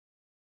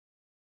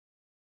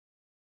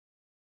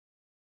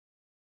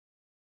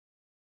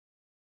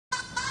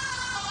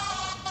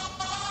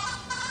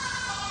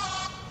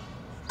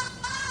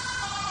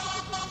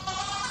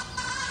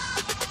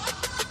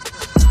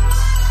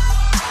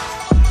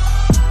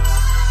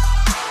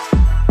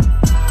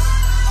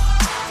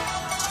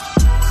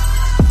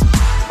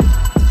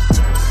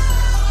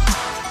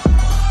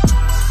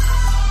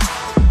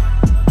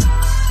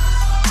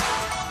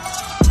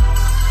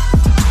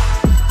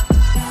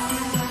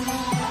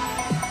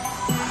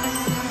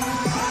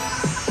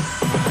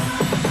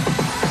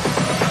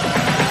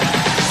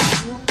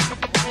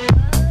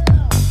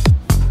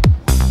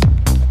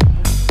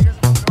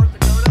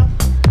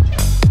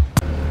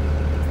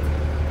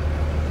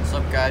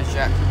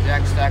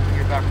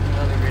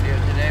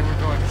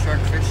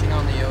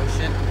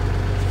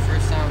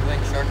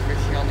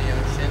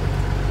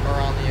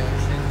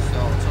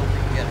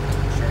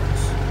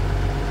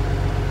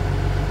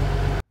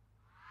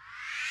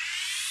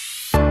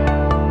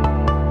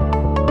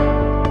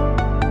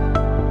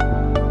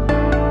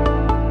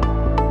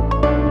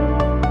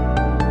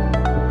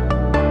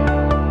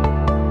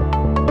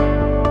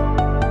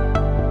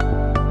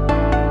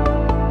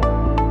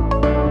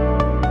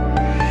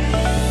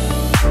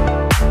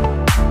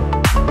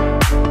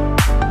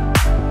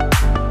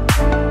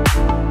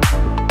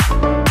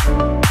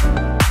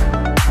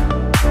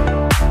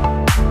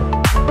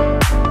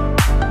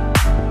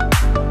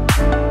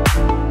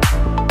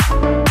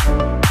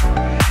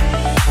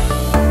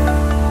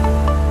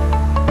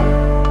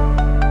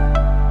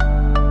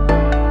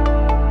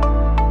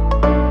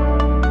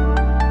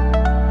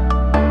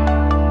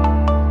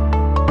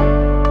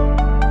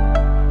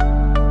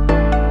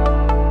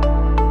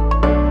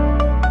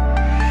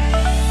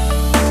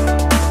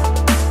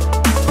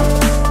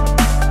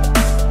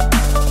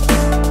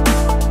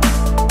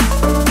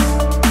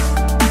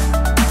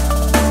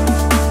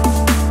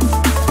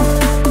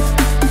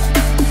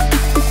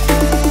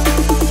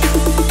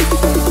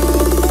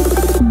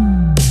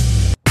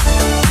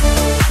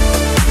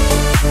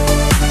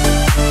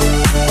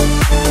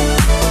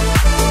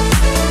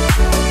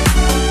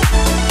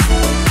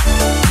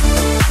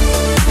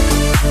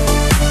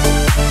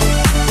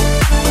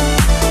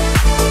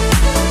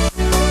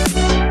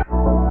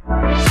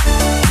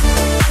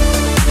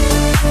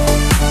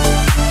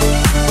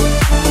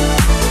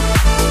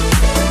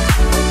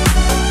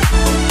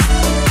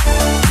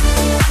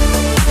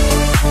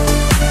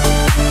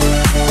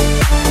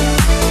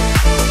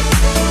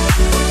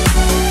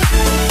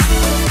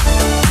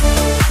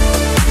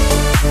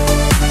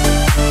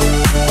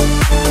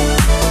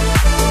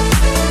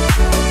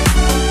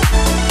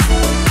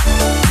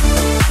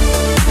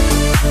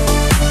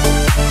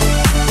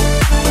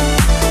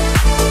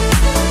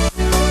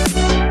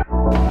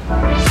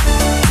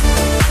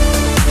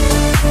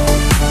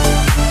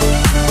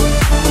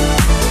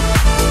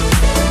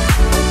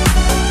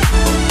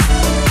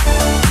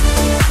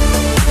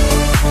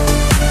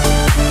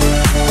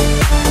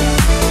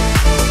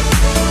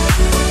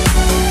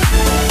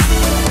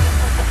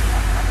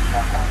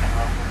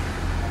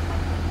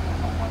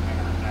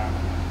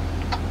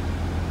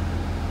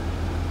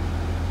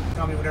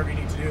tell me whatever you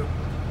need to do.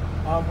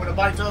 When a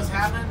bite does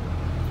happen,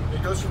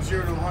 it goes from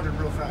 0 to 100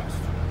 real fast.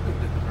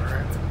 All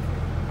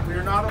right. We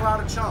are not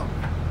allowed to chum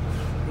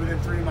within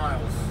 3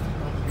 miles of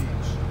the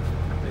beach.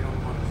 They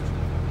don't want us to.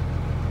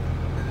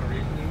 Is there a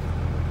reason?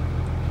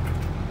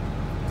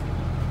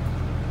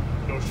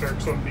 No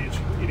sharks on the beach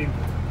eating.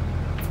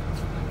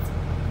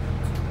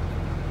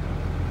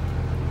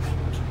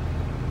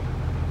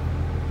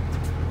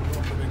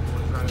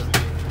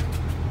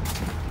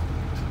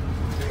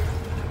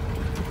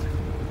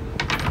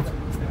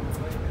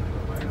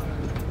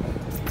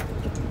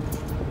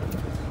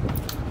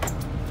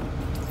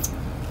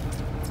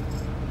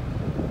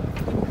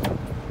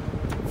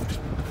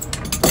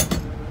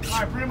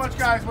 Pretty much,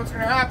 guys, what's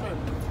going to happen?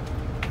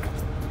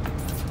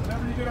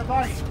 Whenever you get a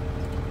bite,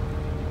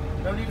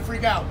 no need to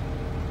freak out.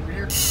 You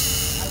hear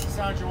that's the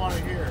sound you want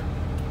to hear.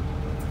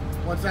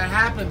 Once that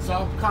happens,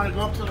 I'll kind of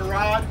go up to the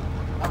rod.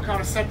 I'll kind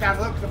of set that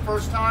hook the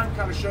first time,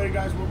 kind of show you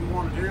guys what we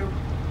want to do.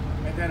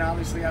 And then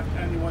obviously,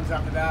 any ones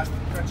after that,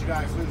 cut you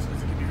guys loose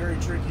because it can be very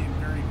tricky and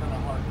very kind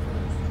of hard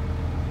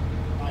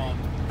first.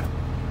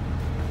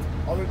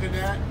 Other than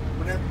that,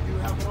 whenever you do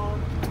have it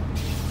on,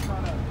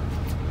 kind of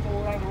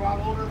pull it out of the rod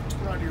holder,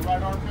 put it on your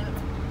right armpit,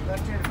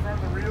 left hand in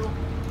front of the reel,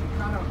 and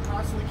kind of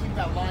constantly keep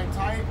that line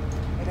tight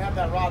and have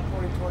that rod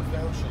pointing towards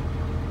the ocean.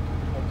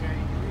 Okay?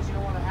 The reason you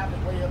don't want to have it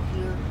way up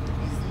here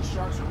is these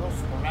sharks are real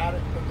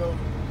sporadic. They'll go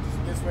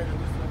this way to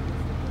this way, this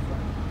way, this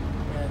way.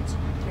 And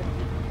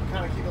you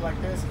kind of keep it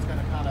like this, it's going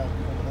to kind of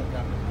pull the hook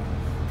out of the mouth.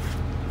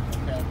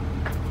 Okay?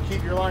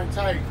 Keep your line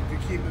tight. If you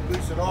keep it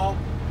loose at all,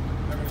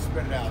 they're going to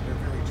spit it out.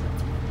 They're very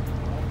tricky.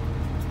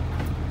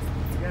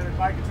 Again, if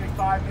I can take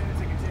 5 minutes,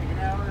 it can take an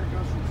hour. It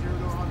goes from 0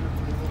 to 100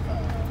 pretty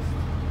fast.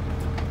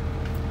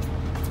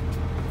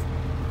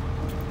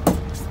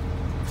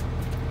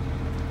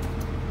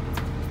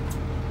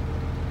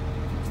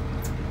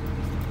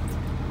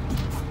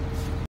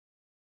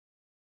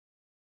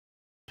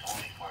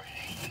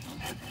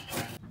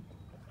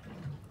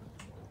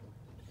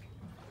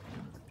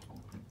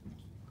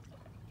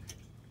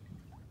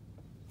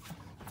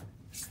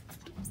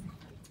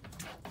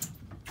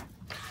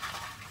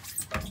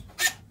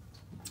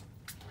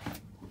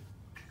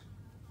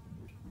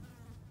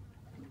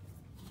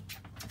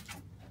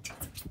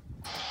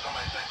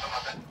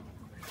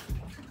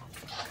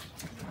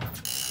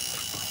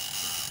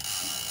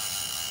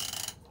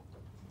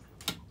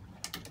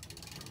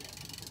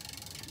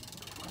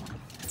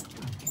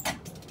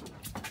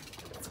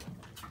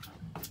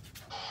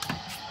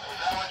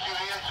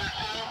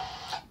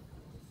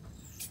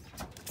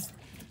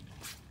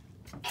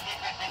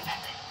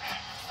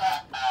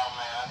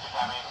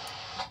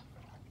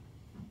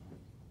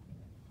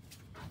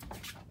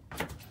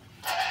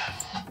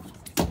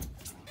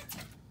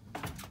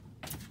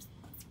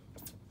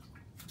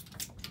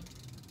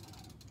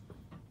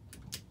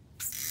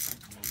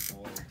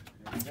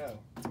 Go.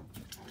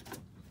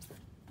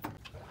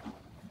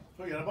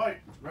 So you got a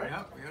bite, right?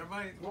 Yeah, we got a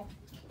bite. Cool.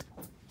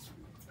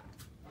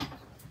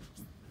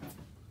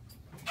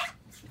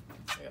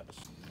 Yes.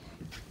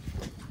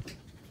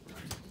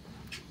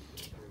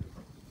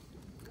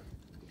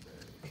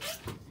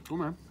 Cool,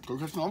 man. Go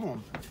catch another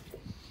one.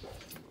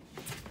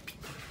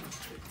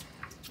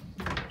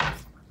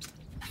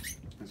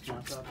 Let's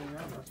watch that thing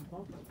out. That's some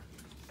fun.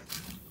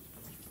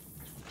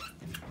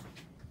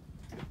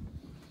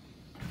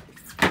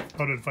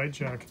 How did it fight,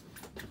 Jack?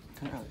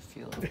 Couldn't really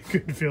feel it.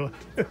 Couldn't feel it.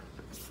 That's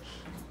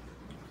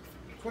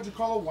what you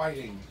call a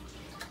whiting.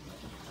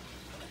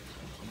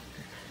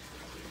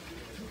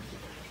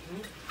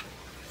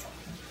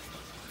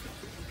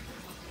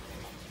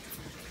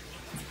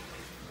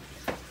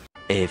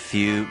 A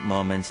few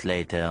moments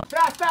later.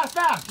 Fast, fast,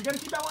 fast! You gotta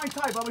keep that line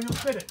tight, Bubba. You'll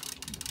spit it.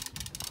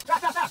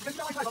 Fast, fast, fast! You gotta keep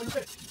that line tight, Bubba. You'll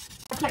spit it.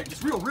 Okay,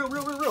 just reel.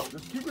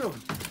 Just keep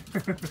reeling.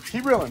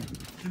 Keep reeling.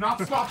 Do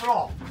not stop at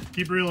all.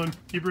 Keep reeling.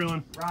 Keep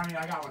reeling. Ronnie,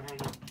 I got one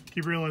hanging.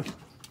 Keep reeling.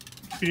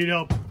 If you need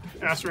help,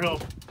 ask for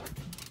help.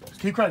 Just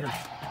keep cranking. As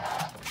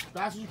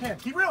fast as you can.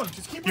 Keep reeling.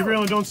 Just keep reeling. Keep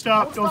reeling. Don't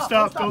stop. Don't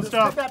stop. Don't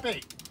stop. Just hit that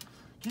bait.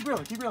 Keep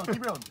reeling. Keep reeling.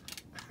 Keep reeling.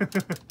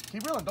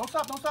 Keep reeling. Don't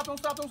stop. Don't stop. Don't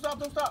stop. Don't stop.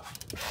 Don't stop.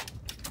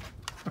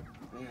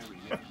 There we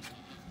go.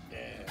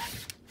 Yeah.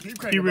 Keep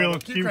cranking. Keep reeling.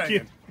 Keep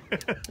cranking.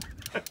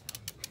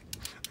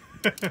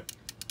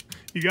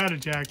 You got it,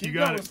 Jack. You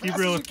got it. Keep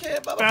reeling.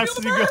 Fast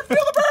as you can. Feel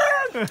the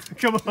burn.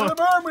 Come on. Feel the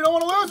burn. We don't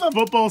want to lose them.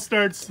 Football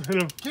starts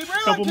in a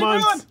couple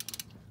months.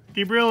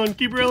 Keep reeling.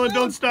 Keep reeling.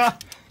 Don't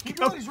stop. Keep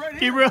reeling. He's right here.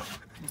 Keep reeling.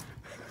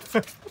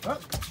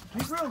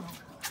 Keep reeling.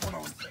 Hold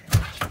on.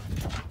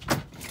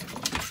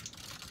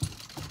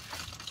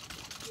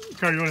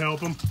 Carter, you want to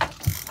help him?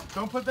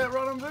 Don't put that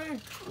rod on me.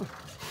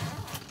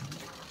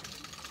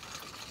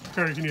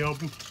 Carter, can you help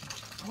him?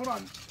 Hold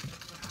on.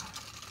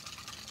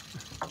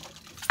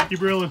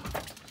 Keep reeling.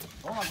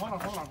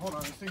 Hold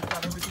on. This thing's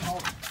got everything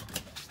all.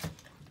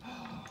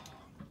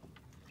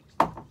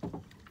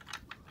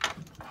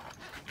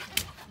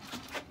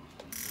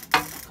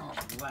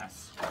 God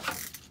bless.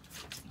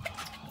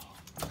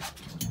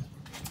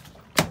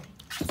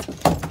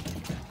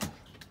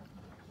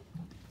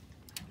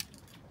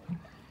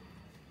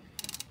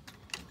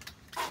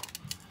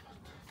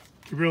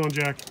 Keep reeling,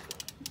 Jack.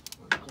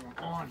 What's going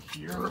on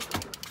here?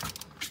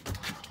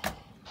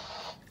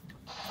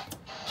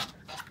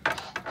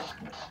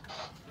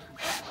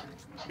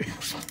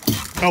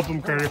 Help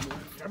him, Carter.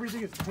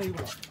 Everything is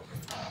table.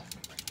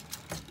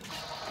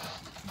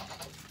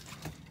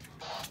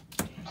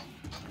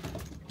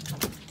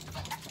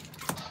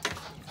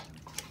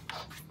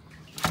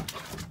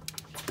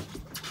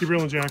 Keep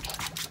reeling, Jack.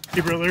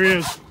 Keep reeling. There he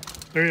is.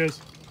 There he is.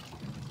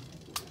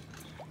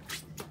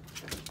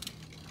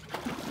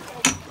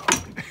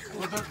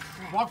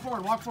 Walk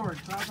forward, walk forward.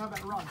 Try not to have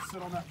that rod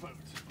sit on that boat.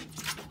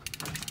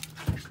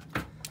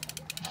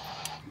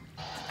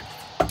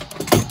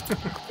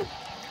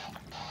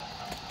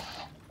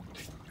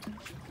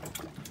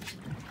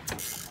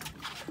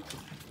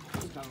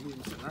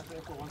 Right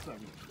there for 1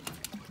 second.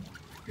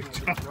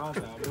 Rod's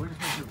out here. We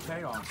just went through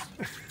chaos.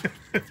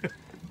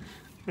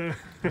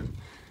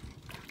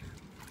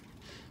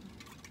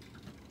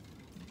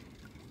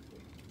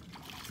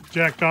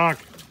 Jack, talk.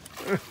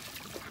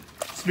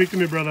 Speak to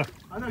me, brother.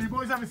 I know, you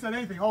boys haven't said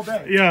anything all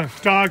day. Yeah,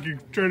 talk. You're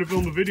trying to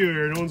film the video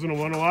here. No one's going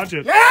to want to watch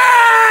it. Yeah!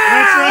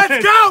 That's right.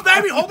 Let's go,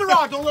 baby! Hold the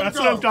rod, don't let That's it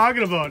go. what I'm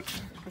talking about.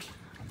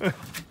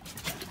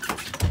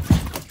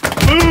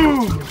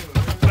 Boom!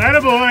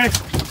 Attaboy.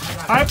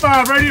 High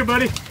five right here,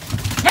 buddy.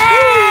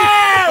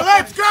 Hey!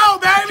 Let's go,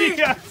 baby!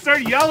 Yeah,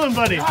 start yelling,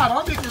 buddy. God,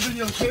 I'll make your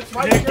video, kids.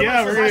 Right Heck here,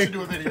 yeah, says we're I should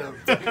do a video.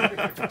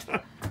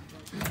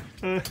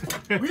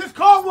 We just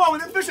caught one.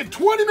 We've been fishing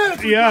 20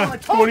 minutes. Yeah, I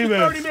told 20 you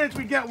minutes. 30 minutes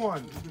we get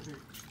one.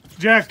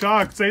 Jack,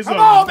 talk. Say something. Come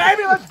on,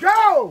 baby, let's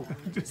go!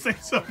 Just say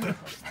something.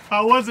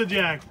 How was it,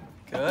 Jack?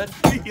 Good.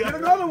 Get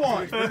another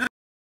one.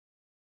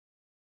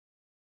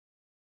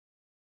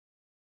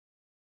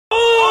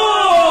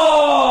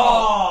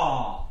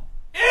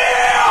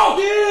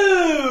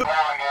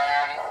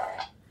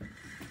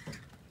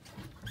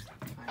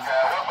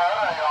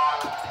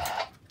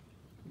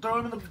 Throw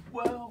him in the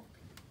well.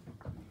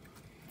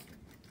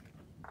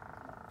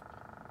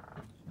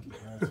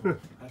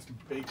 That's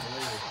bait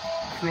later.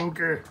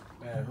 Croaker.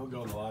 Yeah, he'll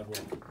go in the live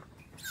well.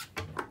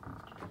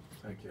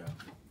 Heck yeah.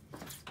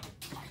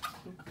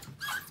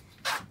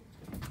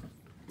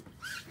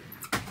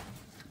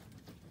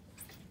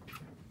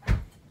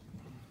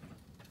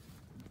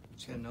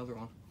 Let's get another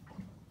one.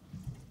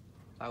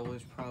 That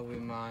was probably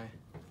my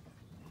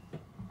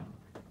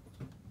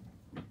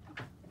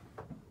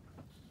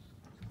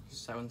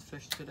seventh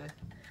fish today.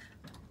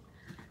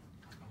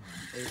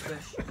 8th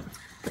fish.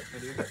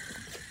 What do you got?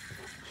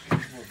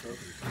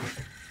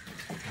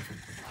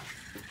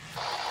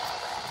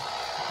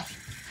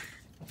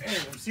 Hey,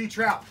 them sea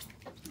trout.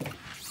 Anybody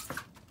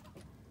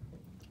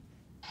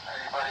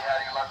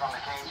had any luck on the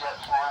kings yet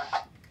this morning?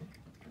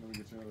 Let me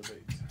get you another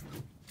bait.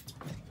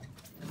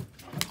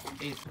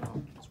 8th.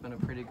 Oh, it's been a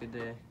pretty good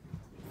day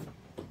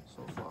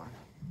so far.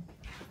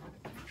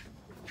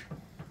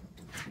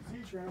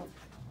 Sea trout.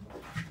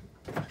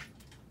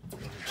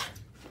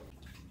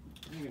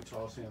 You can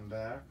toss him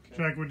back.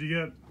 Jack, what'd you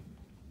get?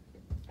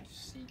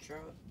 Sea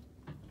trout.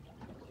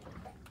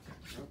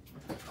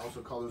 I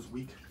also call those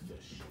weak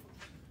fish.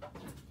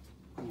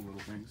 Cool little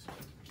things.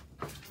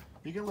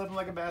 You can live him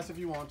like a bass if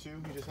you want to.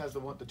 He just has the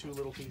 2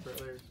 little teeth right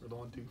there, or the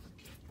 1 tooth.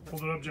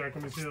 Hold it up, Jack.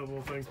 Let me see that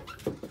little thing.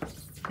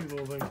 Cute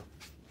little thing.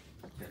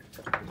 Here,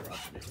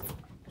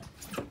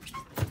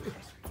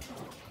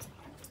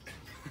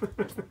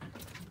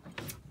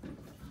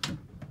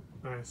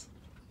 Nice.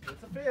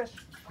 it's a fish.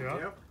 Yeah.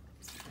 Yep.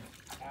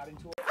 Adding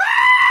to it.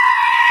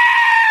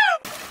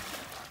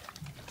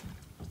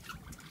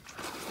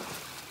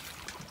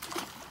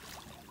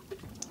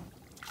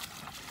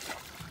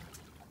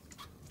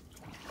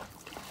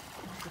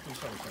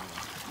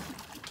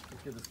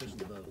 Let's get this fish in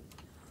the boat.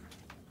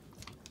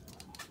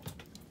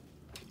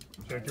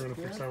 Jack, you want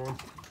to fix that one?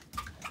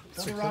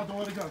 Tell the rod to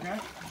let it go, okay?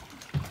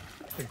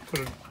 Like, put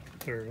it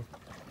there. You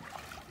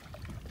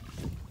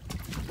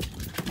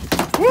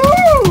go.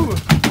 Woo!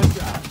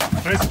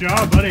 Nice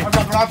job, buddy. I've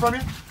got the rod from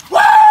you.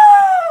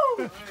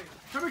 Woo!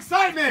 Some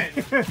excitement!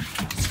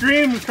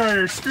 Scream,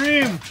 Carter.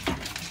 Scream.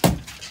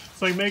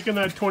 It's like making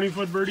that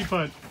 20-foot birdie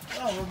putt.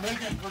 Oh,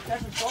 we're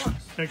catching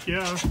sharks. Heck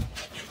yeah.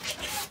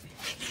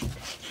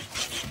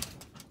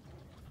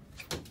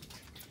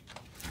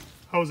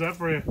 How was that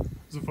for you?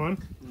 Was it fun?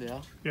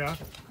 Yeah. Yeah.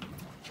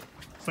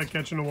 It's like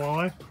catching a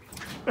walleye.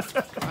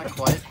 Not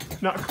quite.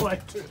 Not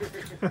quite.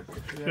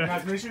 Yeah.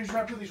 Guys, make sure you try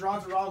to put these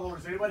rods and rod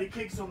loaders. Anybody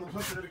kicks them, the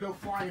hooks are going to go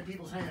flying in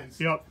people's hands.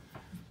 Yep.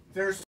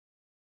 There's.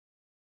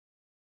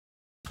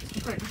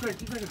 Keep cranking, keep cranking,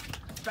 keep cranking.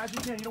 As fast as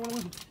you can, you don't want to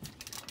lose them.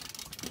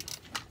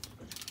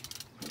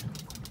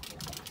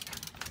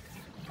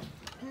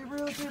 Keep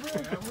reeling, keep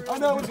reeling. I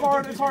know, it's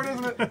hard,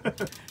 isn't it?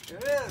 It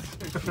is.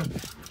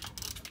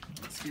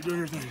 Let's keep doing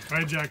your thing. All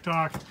right, Jack,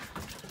 talk.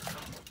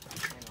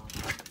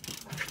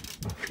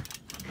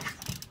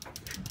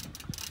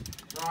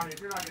 Ronnie, if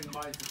you're not getting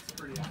bites, it's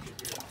pretty active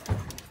here.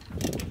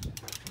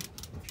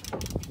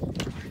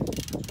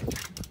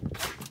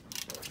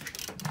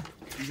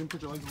 You can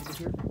put your legs a little bit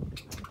here.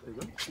 There you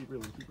go. Keep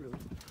reeling, keep reeling.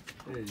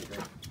 There you go.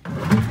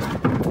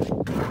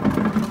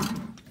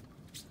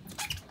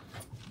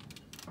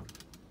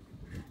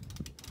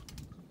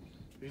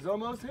 He's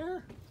almost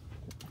here.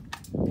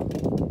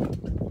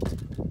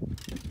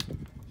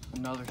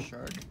 Another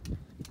shark.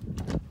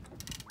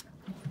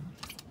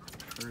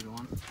 Third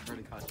one.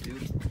 Already caught two.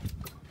 See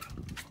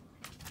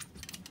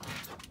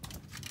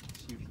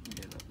if you can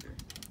get it up there.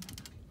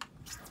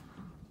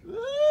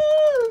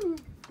 Woo!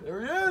 There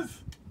he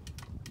is.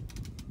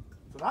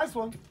 It's a nice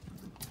one.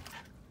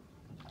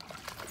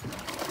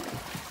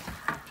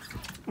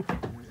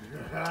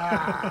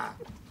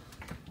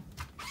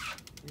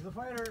 He's a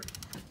fighter.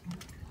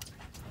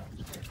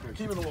 Here,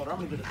 keep him in the water. I'm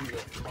gonna get a video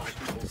for my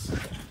peoples.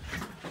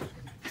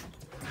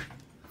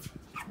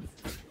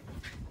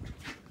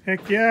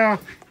 Heck yeah.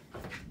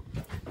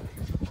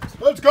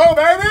 Let's go,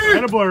 baby!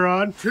 Attaboy,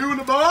 Rod. 2 in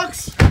the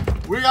box.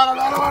 We got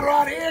another one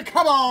right here.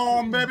 Come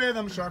on, baby.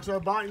 Them sharks are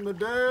biting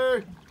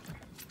today.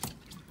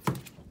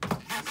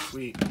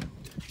 Sweet.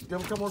 Give him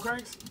a couple more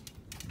cranks.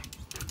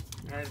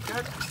 And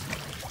check.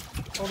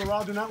 Hold the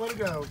rod. Do not let it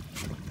go.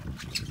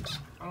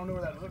 I don't know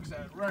where that hook's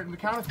at. Right, in the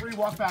count of 3,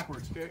 walk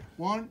backwards. Okay.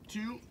 1,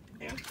 2,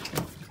 and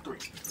 3.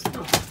 Let's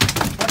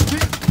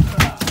keep.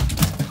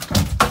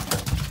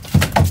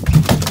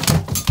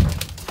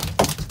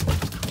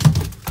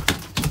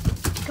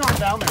 Calm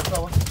down there,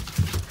 fella.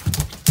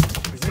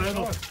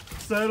 Settle.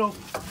 Settle.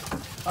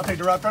 I'll take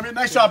the rod from you.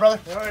 Nice job, brother.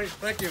 All right,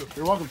 thank you.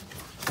 You're welcome.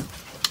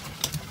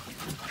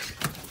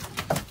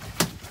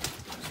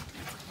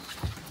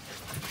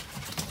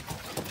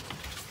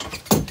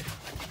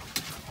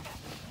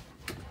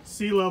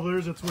 Sea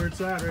levelers, that's where it's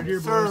at, right here,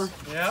 Yes, sir. boys.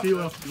 Yep. Sea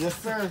level. Yes,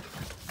 sir.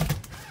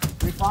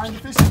 We find the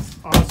fishes.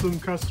 Awesome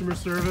customer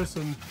service,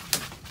 and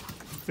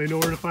they know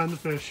where to find the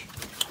fish.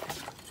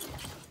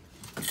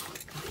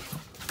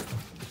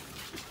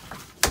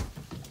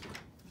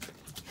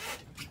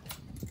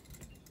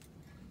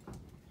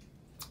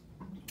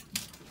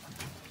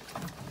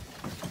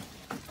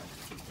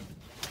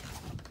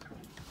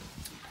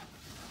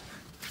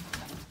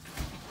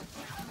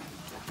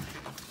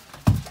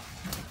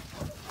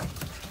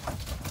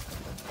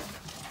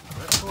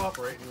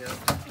 Cooperating, yeah.